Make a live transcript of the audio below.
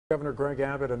Governor Greg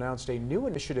Abbott announced a new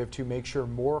initiative to make sure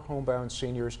more homebound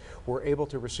seniors were able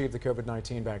to receive the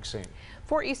COVID-19 vaccine.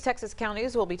 4 East Texas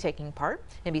counties will be taking part.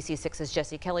 NBC6's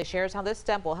Jesse Kelly shares how this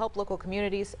step will help local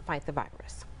communities fight the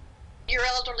virus. Your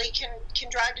elderly can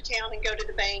drive to town and go to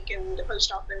the bank and the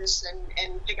post office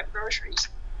and pick up groceries.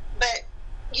 But,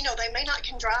 you know, they may not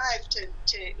can drive to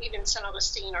even St.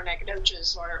 Augustine or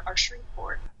Nacogdoches or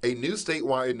Shreveport. A new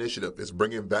statewide initiative is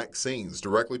bringing vaccines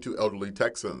directly to elderly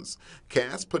Texans.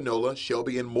 Cass, Panola,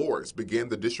 Shelby, and Morris began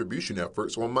the distribution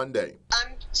efforts on Monday.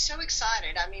 I'm so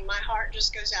excited. I mean, my heart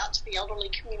just goes out to the elderly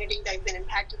community. They've been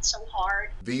impacted so hard.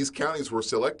 These counties were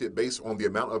selected based on the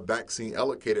amount of vaccine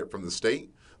allocated from the state,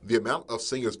 the amount of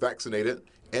seniors vaccinated,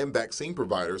 and vaccine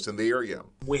providers in the area.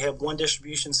 We have one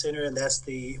distribution center, and that's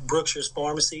the Brookshire's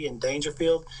Pharmacy in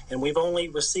Dangerfield, and we've only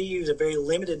received a very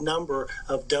limited number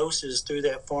of doses through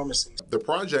that pharmacy. The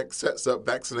project sets up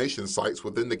vaccination sites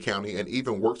within the county and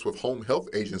even works with home health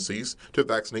agencies to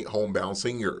vaccinate homebound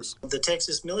seniors. The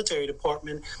Texas Military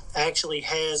Department actually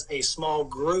has a small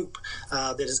group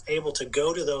that is able to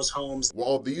go to those homes.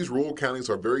 While these rural counties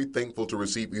are very thankful to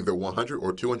receive either 100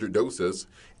 or 200 doses,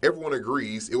 everyone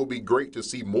agrees it will be great to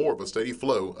see more of a steady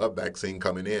flow of vaccine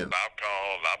coming in. I've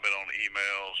called, I've been on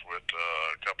emails with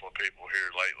a couple of people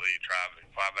here lately trying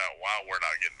to find out why we're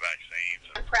not getting vaccines.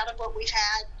 I'm proud of what we've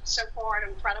had so far, and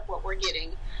I'm proud of what we're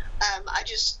getting. I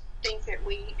just think that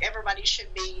everybody should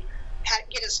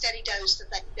get a steady dose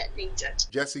that needs it.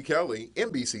 Jesse Kelly,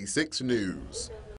 NBC6 News.